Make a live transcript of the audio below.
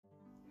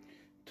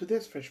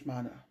Today's fresh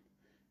manna,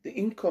 the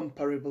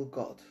incomparable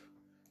God,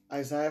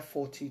 Isaiah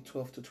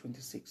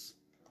 40:12-26.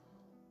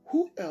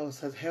 Who else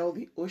has held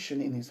the ocean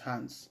in his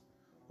hands?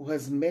 Who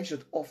has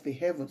measured off the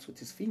heavens with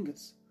his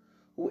fingers?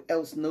 Who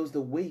else knows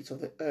the weight of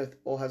the earth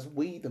or has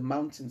weighed the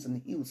mountains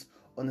and hills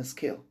on a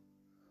scale?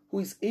 Who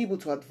is able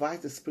to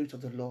advise the Spirit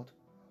of the Lord?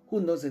 Who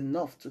knows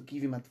enough to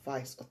give him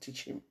advice or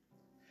teach him?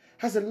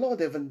 Has the Lord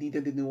ever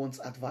needed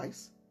anyone's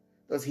advice?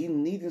 Does he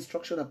need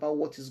instruction about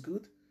what is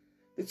good?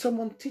 Did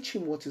someone teach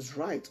him what is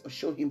right or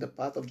show him the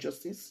path of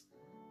justice?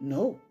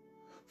 No.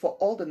 For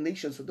all the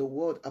nations of the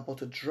world are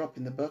but a drop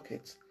in the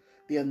bucket.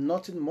 They are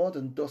nothing more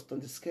than dust on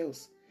the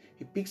scales.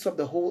 He picks up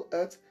the whole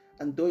earth,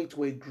 and though it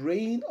were a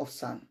grain of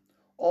sand,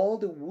 all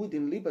the wood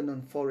in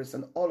Lebanon forest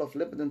and all of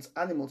Lebanon's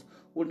animals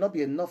will not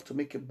be enough to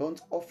make a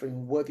burnt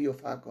offering worthy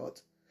of our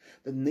God.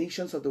 The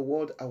nations of the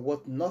world are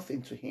worth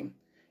nothing to him.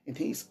 In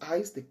his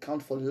eyes they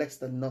count for less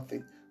than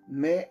nothing,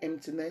 mere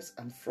emptiness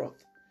and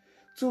froth.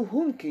 To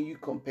whom can you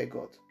compare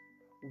God?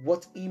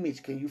 What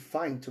image can you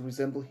find to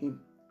resemble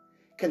him?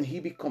 Can he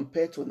be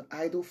compared to an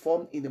idol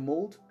formed in a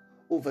mold,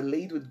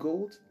 overlaid with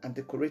gold and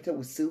decorated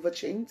with silver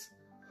chains?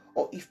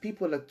 Or if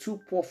people are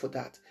too poor for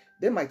that,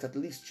 they might at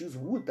least choose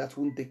wood that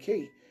won't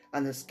decay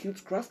and a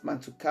skilled craftsman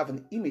to carve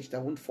an image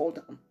that won't fall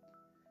down.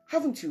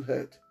 Haven't you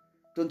heard?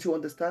 Don't you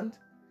understand?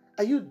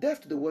 Are you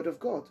deaf to the word of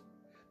God?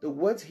 The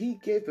words he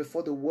gave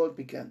before the world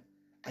began.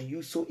 Are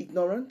you so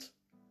ignorant?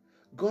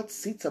 God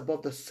sits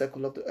above the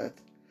circle of the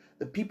earth.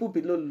 The people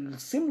below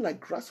seem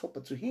like grasshopper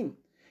to him.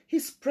 He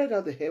spread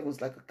out the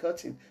heavens like a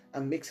curtain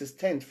and makes his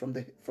tent from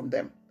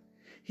them.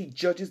 He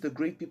judges the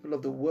great people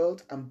of the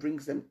world and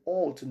brings them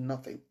all to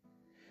nothing.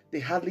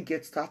 They hardly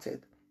get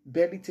started,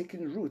 barely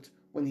taking root,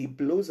 when he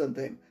blows on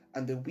them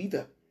and they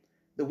wither.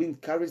 The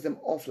wind carries them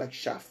off like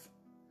chaff.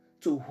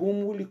 To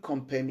whom will you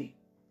compare me?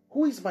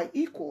 Who is my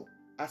equal?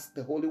 Asked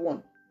the Holy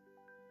One.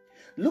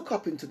 Look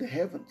up into the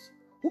heavens.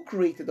 Who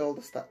created all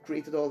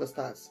the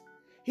stars?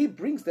 He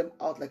brings them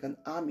out like an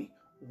army,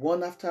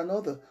 one after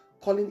another,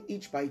 calling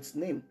each by its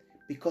name.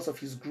 Because of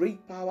his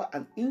great power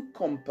and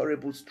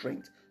incomparable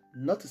strength,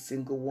 not a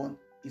single one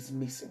is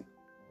missing.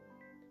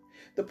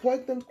 The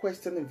poignant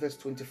question in verse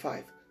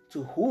 25,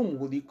 to whom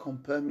will you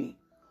compare me?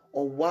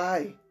 Or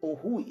why or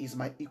who is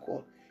my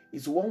equal?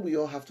 Is one we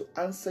all have to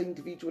answer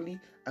individually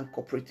and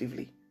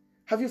cooperatively.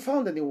 Have you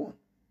found anyone,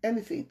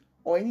 anything,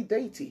 or any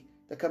deity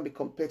that can be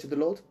compared to the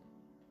Lord?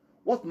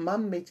 What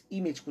man-made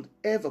image could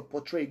ever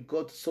portray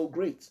God so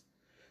great?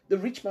 The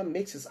rich man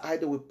makes his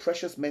idol with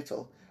precious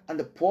metal, and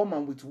the poor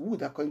man with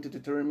wood, according to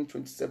Deuteronomy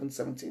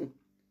 27:17.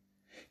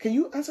 Can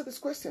you answer this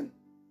question?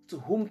 To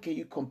whom can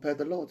you compare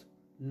the Lord?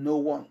 No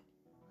one.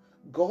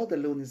 God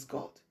alone is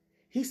God.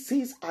 We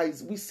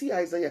see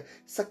Isaiah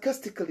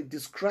sarcastically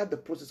describe the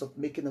process of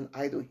making an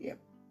idol here.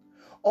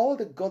 All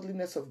the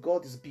godliness of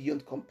God is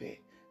beyond compare.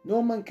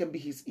 No man can be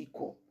his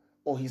equal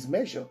or his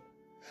measure.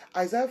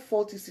 Isaiah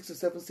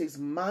 40:6-7 says,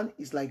 man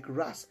is like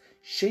grass,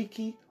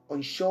 shaky,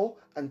 unsure,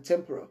 and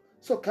temporal,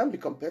 so can't be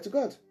compared to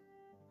God.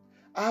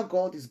 Our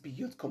God is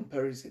beyond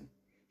comparison.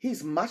 He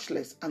is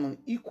matchless and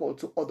unequal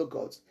to other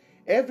gods.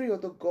 Every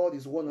other god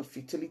is one of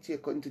futility,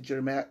 according to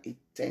Jeremiah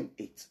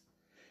 10:8.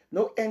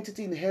 No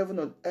entity in heaven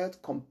or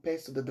earth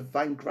compares to the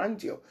divine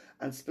grandeur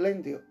and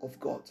splendor of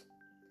God.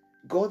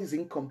 God is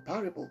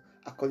incomparable,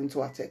 according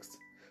to our text.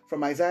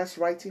 From Isaiah's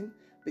writing,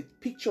 the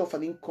picture of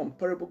an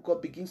incomparable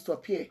God begins to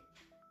appear.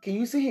 Can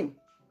you see him?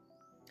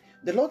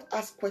 The Lord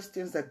asks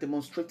questions that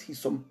demonstrate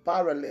his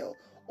unparalleled,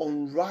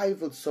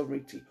 unrivaled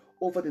sovereignty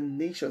over the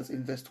nations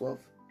in verse 12.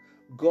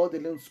 God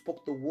alone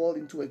spoke the world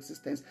into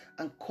existence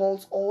and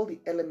calls all the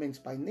elements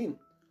by name.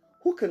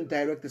 Who can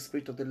direct the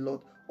Spirit of the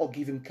Lord or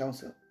give him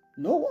counsel?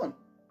 No one.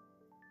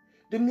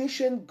 The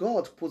omniscient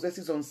God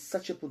possesses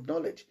unsearchable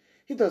knowledge.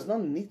 He does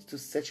not need to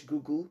search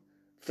Google,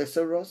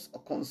 thesaurus,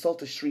 or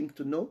consult a shrink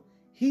to know.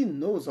 He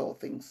knows all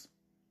things.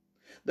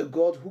 The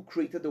God who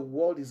created the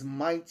world is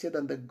mightier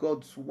than the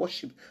gods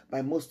worshipped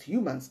by most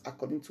humans,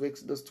 according to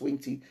Exodus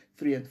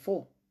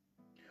 20:3-4.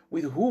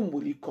 With whom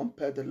will you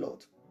compare the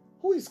Lord?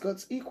 Who is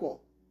God's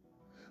equal?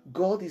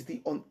 God is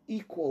the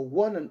unequal,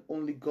 one and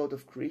only God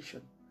of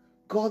creation.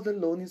 God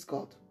alone is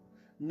God.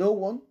 No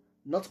one,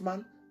 not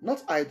man,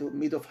 not idol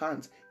made of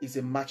hands, is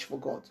a match for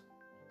God.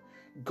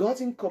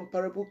 God's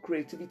incomparable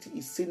creativity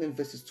is seen in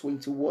verses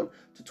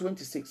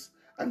 21-26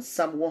 and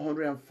Psalm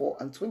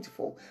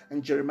 104:24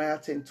 and Jeremiah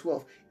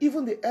 10:12.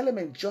 Even the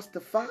elements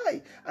justify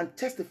and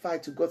testify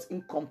to God's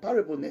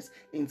incomparableness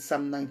in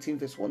Psalm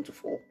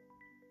 19:1-4.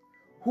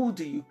 Who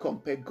do you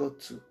compare God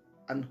to,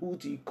 and who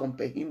do you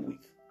compare him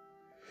with?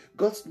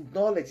 God's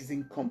knowledge is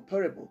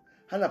incomparable.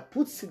 Hannah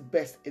puts it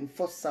best in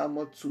 1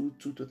 Samuel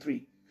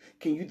 2:2-3.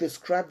 Can you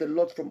describe the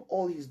Lord from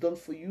all he's done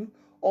for you,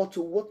 or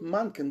to what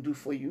man can do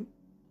for you?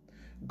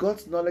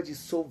 God's knowledge is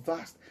so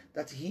vast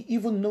that he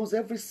even knows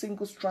every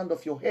single strand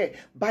of your hair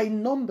by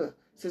number,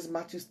 says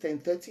Matthew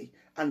 10:30,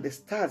 and the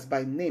stars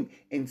by name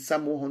in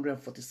Psalm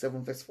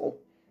 147:4.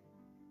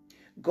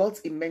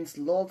 God's immense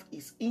love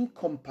is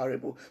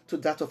incomparable to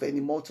that of any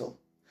mortal.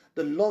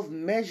 the love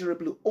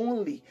measurable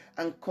only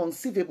and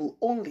conceivable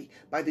only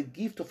by the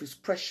gift of his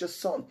precious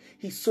Son.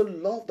 He so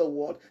loved the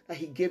world that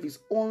he gave his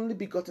only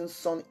begotten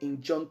Son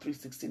in John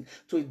 3:16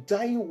 to a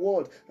dying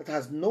world that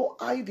has no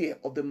idea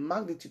of the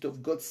magnitude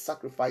of God's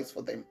sacrifice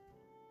for them.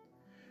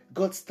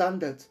 God's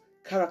standards,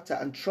 character,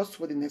 and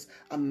trustworthiness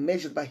are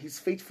measured by his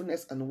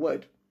faithfulness and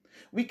word.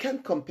 We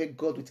can't compare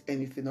God with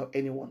anything or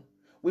anyone.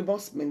 We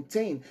must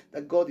maintain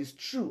that God is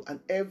true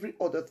and every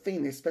other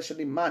thing,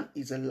 especially man,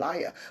 is a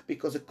liar,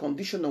 because the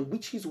condition on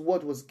which his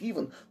word was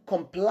given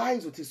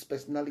complies with his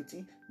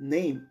personality,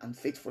 name, and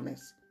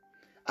faithfulness.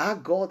 Our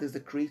God is the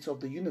creator of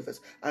the universe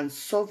and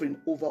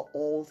sovereign over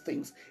all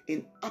things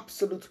in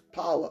absolute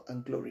power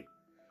and glory.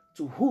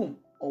 To whom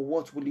or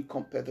what will you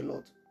compare the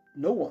Lord?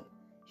 No one.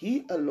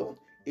 He alone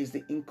is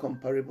the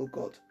incomparable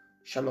God.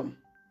 Shalom.